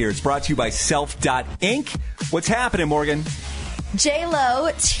right here. It's brought to you by Self.Inc. What's happening, Morgan?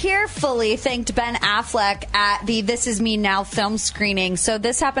 J-Lo tearfully thanked Ben Affleck at the This Is Me Now film screening. So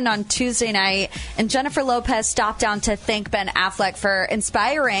this happened on Tuesday night, and Jennifer Lopez stopped down to thank Ben Affleck for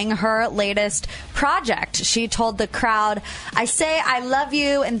inspiring her latest project. She told the crowd, "I say I love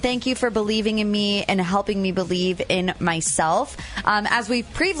you and thank you for believing in me and helping me believe in myself." As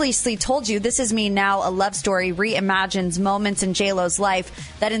we've previously told you, This Is Me Now, a love story, reimagines moments in J-Lo's life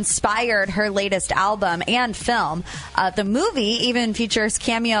that inspired her latest album and film. The movie even features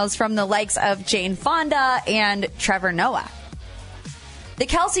cameos from the likes of Jane Fonda and Trevor Noah. The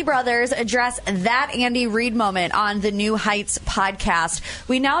Kelsey brothers address that Andy Reid moment on the New Heights podcast.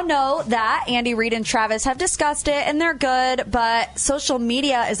 We now know that Andy Reid and Travis have discussed it and they're good, but social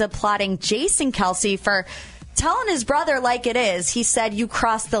media is applauding Jason Kelsey for telling his brother like it is. He said, "You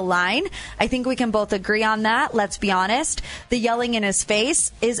crossed the line." I think we can both agree on that. Let's be honest. The yelling in his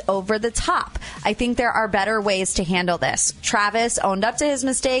face is over the top. I think there are better ways to handle this. Travis owned up to his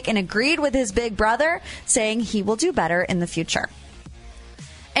mistake and agreed with his big brother, saying he will do better in the future.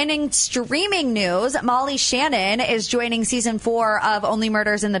 And in streaming news, Molly Shannon is joining season 4 of Only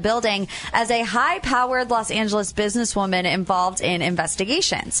Murders in the Building as a high-powered Los Angeles businesswoman involved in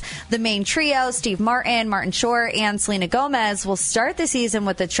investigations. The main trio, Steve Martin, Martin Short, and Selena Gomez, will start the season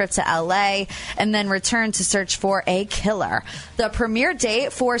with a trip to L.A. and then return to search for a killer. The premiere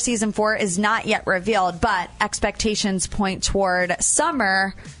date for season 4 is not yet revealed, but expectations point toward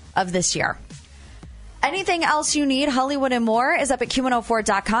summer of this year. Anything else you need, Hollywood and more, is up at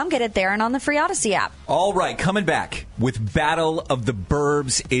Q104.com. Get it there and on the free Odyssey app. All right, coming back with Battle of the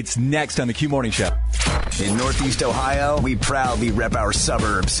Burbs. It's next on the Q Morning Show. In Northeast Ohio, we proudly rep our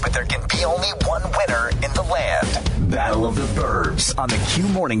suburbs, but there can be only one winner in the land. Battle of the Burbs on the Q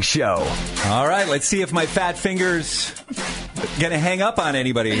Morning Show. All right, let's see if my fat finger's going to hang up on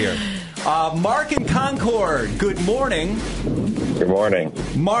anybody here. Mark in Concord, good morning. Good morning.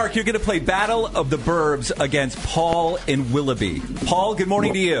 Mark, you're going to play Battle of the Burbs against Paul in Willoughby. Paul, good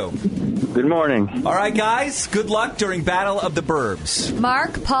morning to you. Good morning. All right, guys, good luck during Battle of the Burbs.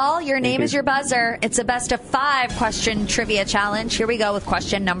 Mark, Paul, your name is your buzzer. It's a best of 5 question trivia challenge. Here we go with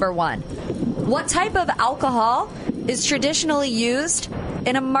question number 1. What type of alcohol is traditionally used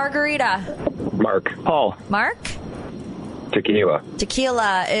in a margarita? Mark. Paul. Mark? Tequila.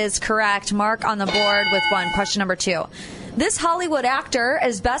 Tequila is correct. Mark on the board with 1. Question number 2. This Hollywood actor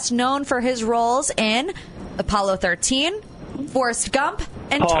is best known for his roles in Apollo 13, Forrest Gump,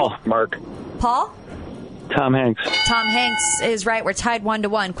 and Paul. Mark. Paul? Tom Hanks. Tom Hanks is right. We're tied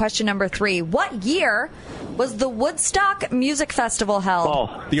 1-1. Question number 3. What year was the Woodstock Music Festival held?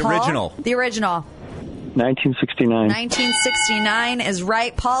 Paul. The original. The original. 1969. 1969 is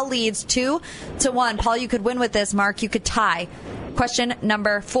right. Paul leads 2-1. Paul, you could win with this. Mark, you could tie. Question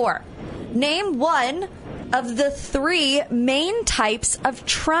number 4. Name one of the 3 main types of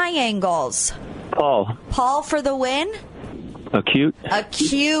triangles. Paul. Paul for the win. Acute.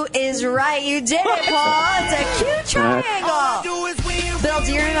 Acute is right. You did it, Paul. It's a cute triangle. Bill,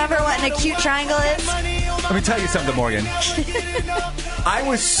 do you remember what an acute triangle is? Let me tell you something, Morgan. I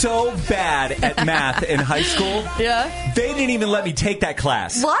was so bad at math in high school. Yeah. They didn't even let me take that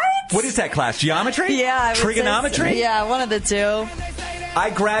class. What? What is that class? Geometry? Yeah. Trigonometry? Yeah, one of the 2. I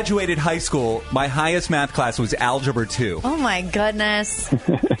graduated high school. My highest math class was Algebra 2. Oh, my goodness.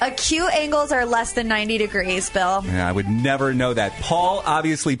 Acute angles are less than 90 degrees, Bill. Yeah, I would never know that. Paul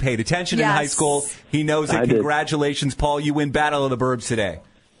obviously paid attention in high school. He knows it. I did. Congratulations, Paul. You win Battle of the Burbs today.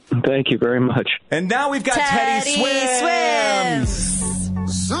 Thank you very much. And now we've got Teddy Swims.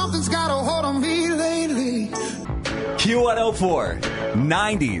 Something's got a hold on me lately. Q104,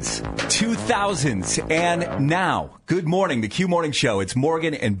 90s, 2000s, and now. Good morning, the Q Morning Show. It's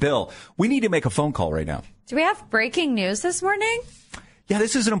Morgan and Bill. We need to make a phone call right now. Do we have breaking news this morning? Yeah,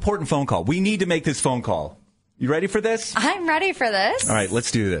 this is an important phone call. We need to make this phone call. You ready for this? I'm ready for this. All right,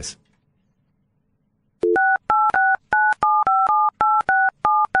 let's do this.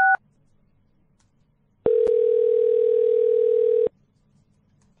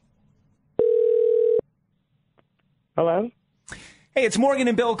 Hello? Hey, it's Morgan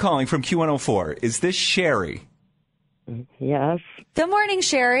and Bill calling from Q104. Is this Sherry? Yes. Good morning,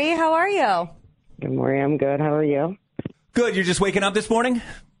 Sherry. How are you? Good morning. I'm good. How are you? Good. You're just waking up this morning?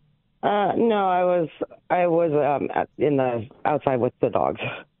 No, I was in the outside with the dogs.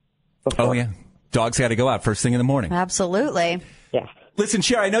 Before. Oh, yeah. Dogs got to go out first thing in the morning. Absolutely. Yeah. Listen,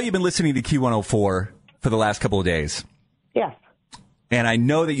 Sherry, I know you've been listening to Q104 for the last couple of days. Yeah. And I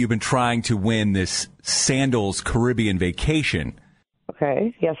know that you've been trying to win this Sandals Caribbean Vacation.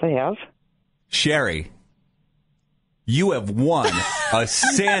 Okay. Yes, I have. Sherry, you have won a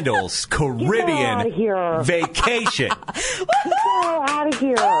Sandals Caribbean Vacation. hell out of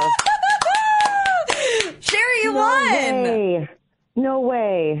here. Sherry, you No won. way. No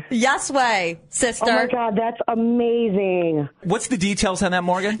way. Yes way, sister. Oh my God, that's amazing. What's the details on that,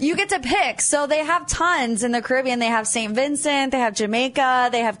 Morgan? You get to pick. So they have tons in the Caribbean. They have St. Vincent, they have Jamaica,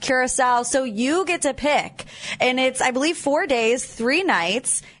 they have Curacao. So you get to pick. And it's, I believe, 4 days, 3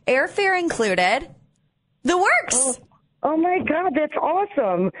 nights, airfare included. The works. Oh my God, that's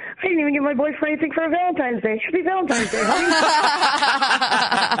awesome. I didn't even get my boyfriend anything for Valentine's Day. Happy Valentine's Day, honey.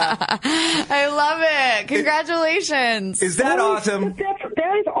 I love it. Congratulations. Is that awesome?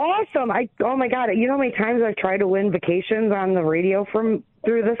 That is awesome. Oh my God, you know how many times I've tried to win vacations on the radio through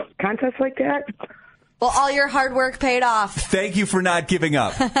this contest like that? Well, all your hard work paid off. Thank you for not giving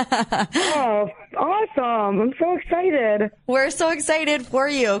up. Oh, awesome. I'm so excited. We're so excited for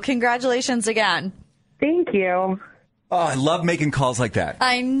you. Congratulations again. Thank you. Oh, I love making calls like that.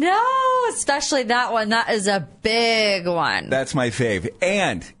 I know, especially that one. That is a big one. That's my fave.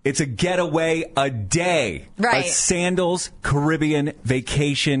 And it's a getaway a day. Right. A Sandals Caribbean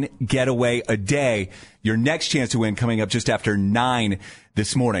Vacation getaway a day. Your next chance to win coming up just after 9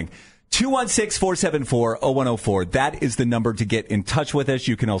 this morning. 216-474-0104. That is the number to get in touch with us.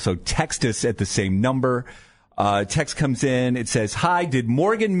 You can also text us at the same number. Text comes in. It says, "Hi, did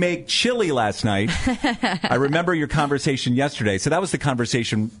Morgan make chili last night? I remember your conversation yesterday." So that was the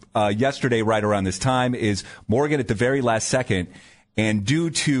conversation yesterday right around this time, is Morgan at the very last second. And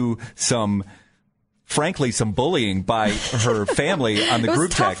due to frankly, some bullying by her family on the it was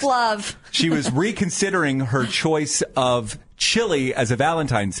group tough text, love. she was reconsidering her choice of chili as a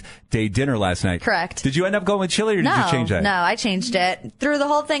Valentine's Day dinner last night. Correct. Did you end up going with chili, or did you change that? No, I changed it. Threw the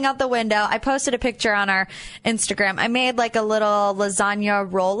whole thing out the window. I posted a picture on our Instagram. I made like a little lasagna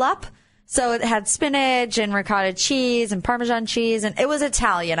roll-up. So it had spinach and ricotta cheese and Parmesan cheese, and it was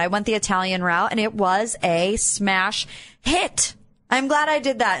Italian. I went the Italian route, and it was a smash hit. I'm glad I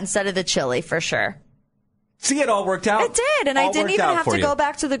did that instead of the chili, for sure. See, it all worked out. It did, and I didn't even have to go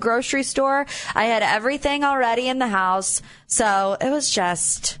back to the grocery store. I had everything already in the house, so it was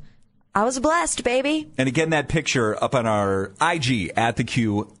just, I was blessed, baby. And again, that picture up on our IG at the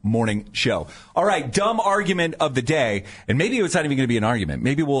Q Morning Show. All right, dumb argument of the day, and maybe it's not even going to be an argument.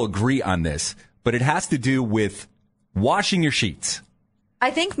 Maybe we'll agree on this, but it has to do with washing your sheets. I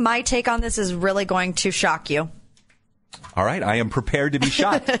think my take on this is really going to shock you. All right, I am prepared to be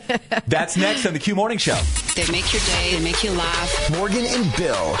shocked. That's next on the Q Morning Show. They make your day. They make you laugh. Morgan and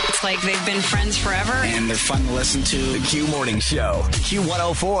Bill. It's like they've been friends forever. And they're fun to listen to. The Q Morning Show.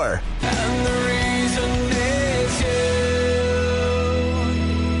 Q104. And the reason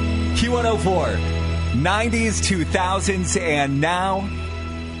is Q104. 90s, 2000s, and now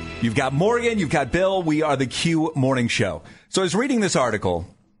you've got Morgan, you've got Bill. We are the Q Morning Show. So I was reading this article,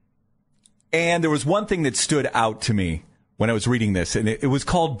 and there was one thing that stood out to me when I was reading this, and it was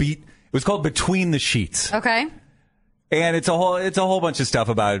called Between the Sheets. Okay. And it's a whole bunch of stuff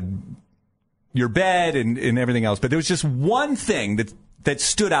about your bed and everything else. But there was just one thing that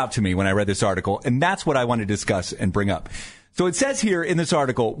stood out to me when I read this article, and that's what I want to discuss and bring up. So it says here in this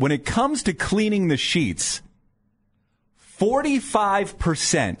article, when it comes to cleaning the sheets,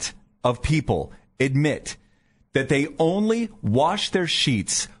 45% of people admit that they only wash their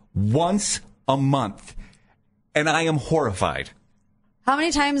sheets once a month. And I am horrified. How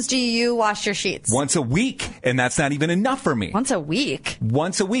many times do you wash your sheets? Once a week, and that's not even enough for me. Once a week?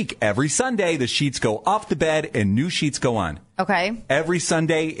 Once a week. Every Sunday, the sheets go off the bed and new sheets go on. Okay. Every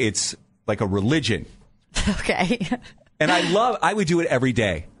Sunday, it's like a religion. Okay. And I would do it every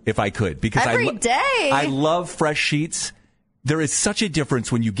day if I could. Because every day? I love fresh sheets. There is such a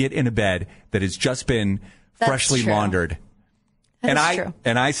difference when you get in a bed that has just been freshly laundered. And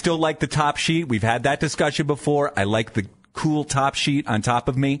I still like the top sheet. We've had that discussion before. I like the cool top sheet on top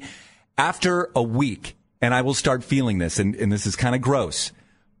of me. After a week, and I will start feeling this, and this is kind of gross,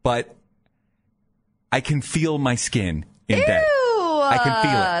 but I can feel my skin in bed. I can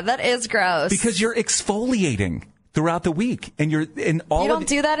feel it. That is gross. Because you're exfoliating throughout the week, and you're in all. You don't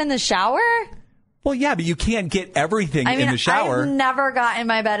do that in the shower? Well, yeah, but you can't get everything in the shower. I've never got in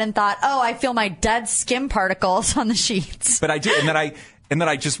my bed and thought, "Oh, I feel my dead skin particles on the sheets." But I do, and then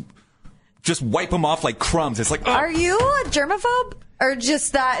I just wipe them off like crumbs. It's like, oh. Are you a germaphobe, or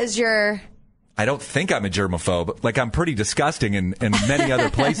just that is your? I don't think I'm a germaphobe. Like, I'm pretty disgusting in many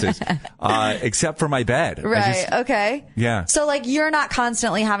other places, except for my bed. Right. Okay. Yeah. So, like, you're not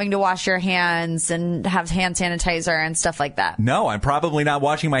constantly having to wash your hands and have hand sanitizer and stuff like that. No, I'm probably not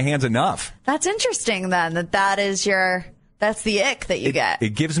washing my hands enough. That's interesting, then. That's the ick that you get.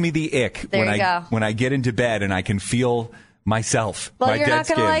 It gives me the ick there you go. when I get into bed and I can feel myself. Well, my you're dead not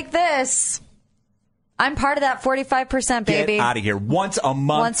going to skin. like this. I'm part of that 45%, baby. Get out of here. Once a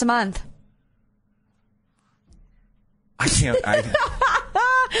month? Once a month. I can't.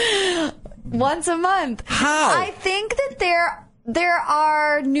 Once a month. How? I think that there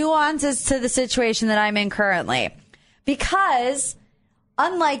are nuances to the situation that I'm in currently. Because,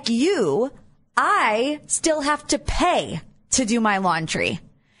 unlike you, I still have to pay to do my laundry.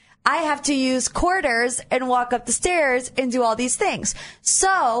 I have to use quarters and walk up the stairs and do all these things.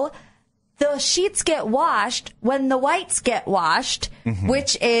 So the sheets get washed when the whites get washed,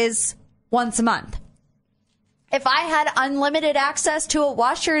 which is once a month. If I had unlimited access to a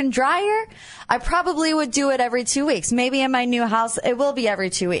washer and dryer, I probably would do it every 2 weeks. Maybe in my new house, it will be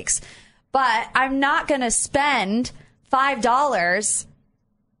every 2 weeks. But I'm not going to spend $5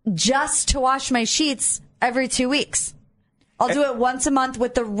 just to wash my sheets every 2 weeks. I'll do it once a month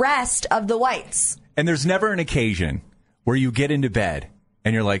with the rest of the whites. And there's never an occasion where you get into bed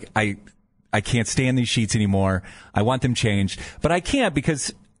and you're like, I can't stand these sheets anymore. I want them changed. But I can't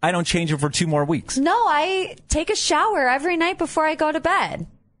because I don't change them for 2 more weeks. No, I take a shower every night before I go to bed.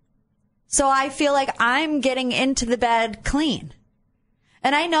 So I feel like I'm getting into the bed clean.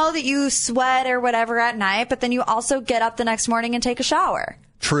 And I know that you sweat or whatever at night, but then you also get up the next morning and take a shower.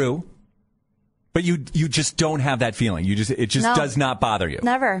 True. But you just don't have that feeling. It just does not bother you.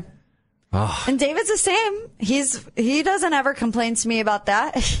 Never. Oh. And David's the same. He doesn't ever complain to me about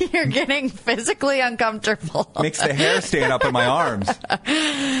that. You're getting physically uncomfortable. Makes the hair stand up in my arms.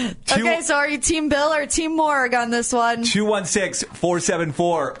 Okay, so are you Team Bill or Team Morg on this one?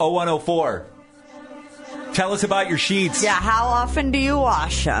 216-474-0104. Tell us about your sheets. Yeah, how often do you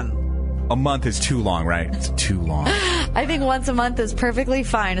wash them? A month is too long, right? It's too long. I think once a month is perfectly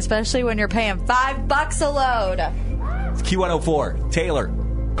fine, especially when you're paying $5 a load. It's Q104. Taylor.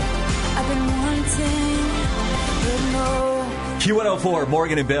 I've been wanting, but no. Q104,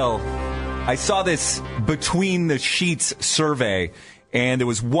 Morgan and Bill. I saw this Between the Sheets survey, and there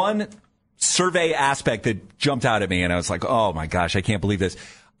was one survey aspect that jumped out at me, and I was like, oh my gosh, I can't believe this.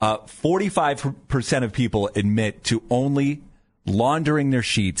 45% of people admit to only laundering their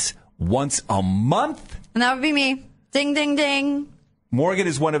sheets once a month. And that would be me. Ding, ding, ding. Morgan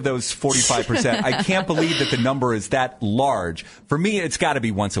is one of those 45%. I can't believe that the number is that large. For me, it's got to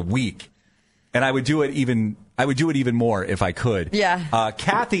be once a week. And I would do it even more if I could. Yeah.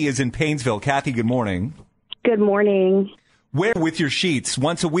 Kathy is in Painesville. Kathy, good morning. Good morning. Where with your sheets?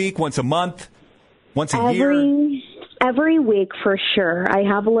 Once a week, once a month, once a year? Every week for sure. I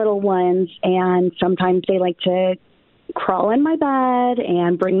have little ones, and sometimes they like to crawl in my bed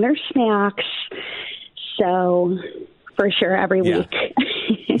and bring their snacks. So, for sure, every week.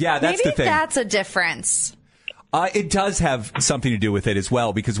 Yeah, that's the thing. Maybe that's a difference. It does have something to do with it as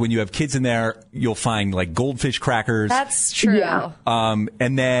well, because when you have kids in there, you'll find like goldfish crackers. That's true. Yeah.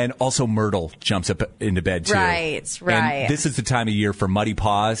 And then also Myrtle jumps up into bed too. Right. And this is the time of year for muddy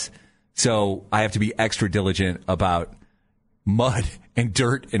paws, so I have to be extra diligent about mud and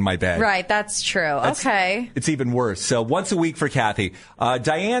dirt in my bed. Right, that's true. Okay. It's even worse. So once a week for Kathy.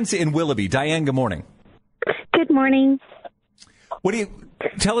 Diane's in Willoughby. Diane, good morning. Good morning.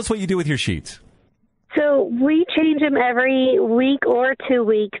 Tell us what you do with your sheets. So we change them every week or 2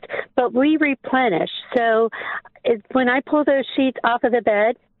 weeks, but we replenish. So when I pull those sheets off of the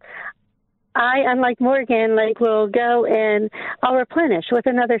bed, I, unlike Morgan, will go and I'll replenish with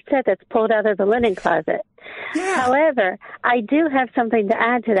another set that's pulled out of the linen closet. Yeah. However, I do have something to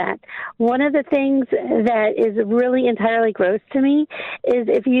add to that. One of the things that is really entirely gross to me is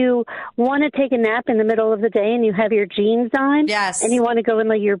if you want to take a nap in the middle of the day and you have your jeans on, yes, and you want to go and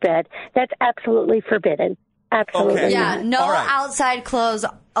lay your bed, that's absolutely forbidden. Absolutely. Okay. Yeah, no outside clothes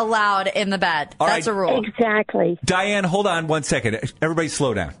allowed in the bed. That's a rule. Exactly. Diane, hold on 1 second. Everybody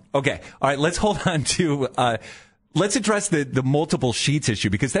slow down. Okay. All right, let's hold on to let's address the multiple sheets issue,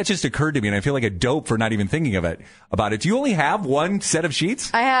 because that just occurred to me and I feel like a dope for not even thinking about it. Do you only have one set of sheets?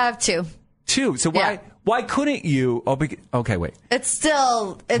 I have two. So why couldn't you? Okay, wait. It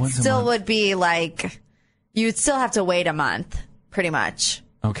still would be like you'd still have to wait a month, pretty much.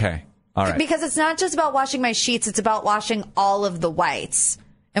 Okay. All right. Because it's not just about washing my sheets, it's about washing all of the whites.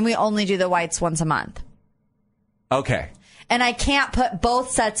 And we only do the whites once a month. Okay. And I can't put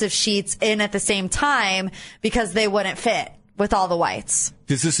both sets of sheets in at the same time because they wouldn't fit with all the whites.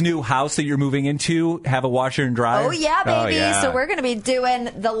 Does this new house that you're moving into have a washer and dryer? Oh, yeah, baby. Oh, yeah. So we're going to be doing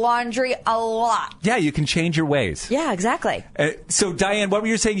the laundry a lot. Yeah, you can change your ways. Yeah, exactly. So, Diane, what were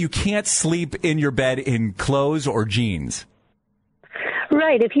you saying? You can't sleep in your bed in clothes or jeans?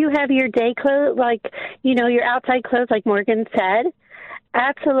 Right. If you have your day clothes, your outside clothes, like Morgan said,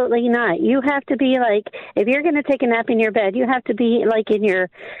 Absolutely not. You have to be like, if you're going to take a nap in your bed, you have to be like in your,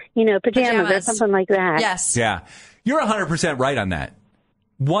 pajamas or something like that. Yes. Yeah. You're 100% right on that.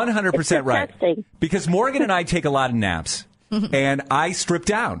 100% right. Because Morgan and I take a lot of naps. And I strip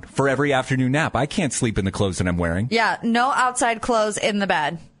down for every afternoon nap. I can't sleep in the clothes that I'm wearing. Yeah, no outside clothes in the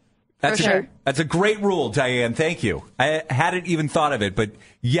bed. That's for sure. That's a great rule, Diane. Thank you. I hadn't even thought of it, but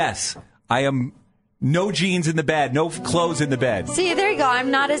yes, I am no jeans in the bed, no clothes in the bed. See, there you go. I'm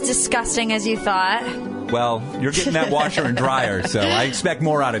not as disgusting as you thought. Well, you're getting that washer and dryer, so I expect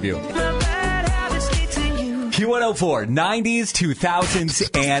more out of you. Q104, 90s,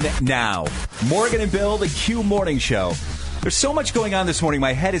 2000s, and now. Morgan and Bill, the Q Morning Show. There's so much going on this morning,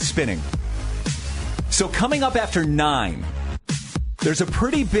 my head is spinning. So coming up after 9, there's a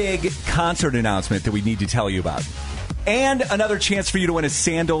pretty big concert announcement that we need to tell you about. And another chance for you to win a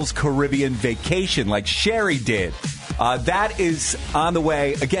Sandals Caribbean Vacation like Sherry did. That is on the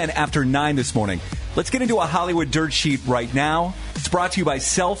way, again, after 9 this morning. Let's get into a Hollywood dirt sheet right now. It's brought to you by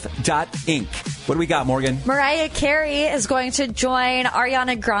Self.Inc. What do we got, Morgan? Mariah Carey is going to join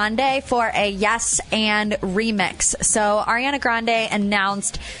Ariana Grande for a Yes and remix. So Ariana Grande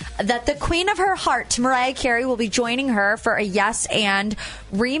announced that the queen of her heart, Mariah Carey, will be joining her for a Yes and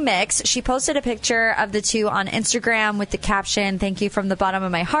remix. She posted a picture of the two on Instagram with the caption, "Thank you from the bottom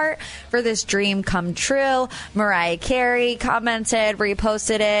of my heart for this dream come true." Mariah Carey commented,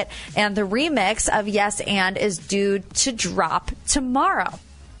 reposted it, and the remix of Yes and is due to drop tomorrow.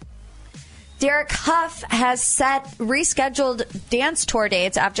 Derek Huff has rescheduled dance tour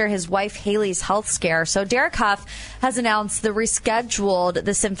dates after his wife Haley's health scare. So Derek Huff has announced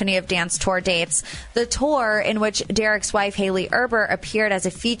the Symphony of Dance tour dates. The tour, in which Derek's wife Haley Erber appeared as a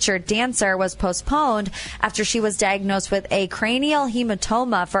featured dancer, was postponed after she was diagnosed with a cranial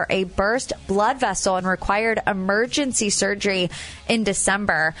hematoma for a burst blood vessel and required emergency surgery in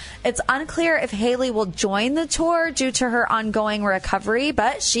December. It's unclear if Haley will join the tour due to her ongoing recovery,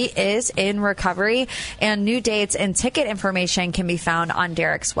 but she is in recovery, and new dates and ticket information can be found on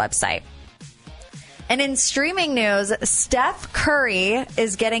Derek's website. And in streaming news, Steph Curry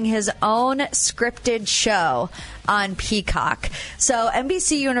is getting his own scripted show on Peacock. So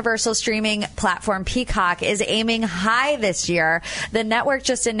NBC Universal streaming platform Peacock is aiming high this year. The network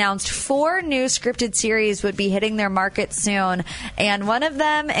just announced 4 new scripted series would be hitting their market soon, and one of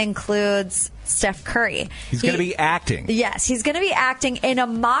them includes Steph Curry. He's going to be acting. Yes, he's going to be acting in a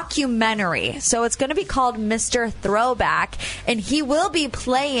mockumentary. So it's going to be called Mr. Throwback, and he will be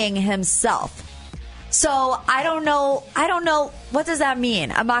playing himself. So I don't know. What does that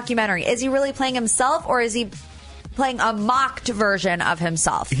mean? A mockumentary. Is he really playing himself, or is he playing a mocked version of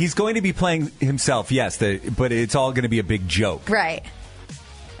himself? He's going to be playing himself, yes, but it's all going to be a big joke. Right.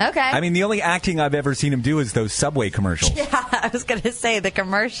 Okay. I mean, the only acting I've ever seen him do is those Subway commercials. Yeah, I was going to say the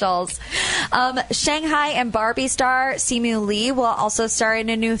commercials. Shanghai and Barbie star Simu Lee will also star in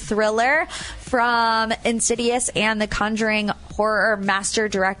a new thriller from Insidious and The Conjuring horror master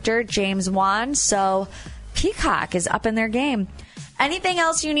director James Wan. So Peacock is up in their game. Anything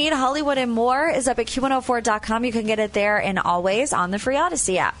else you need, Hollywood and more, is up at Q104.com. You can get it there and always on the free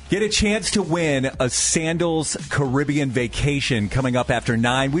Odyssey app. Get a chance to win a Sandals Caribbean Vacation coming up after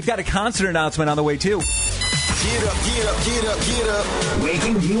 9. We've got a concert announcement on the way, too. Get up, get up, get up, get up.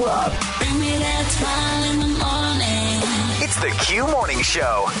 Waking you up. Bring me that smile in the morning. It's the Q Morning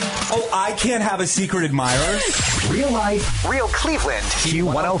Show. Oh, I can't have a secret admirer. Real life, real Cleveland.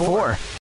 Q104.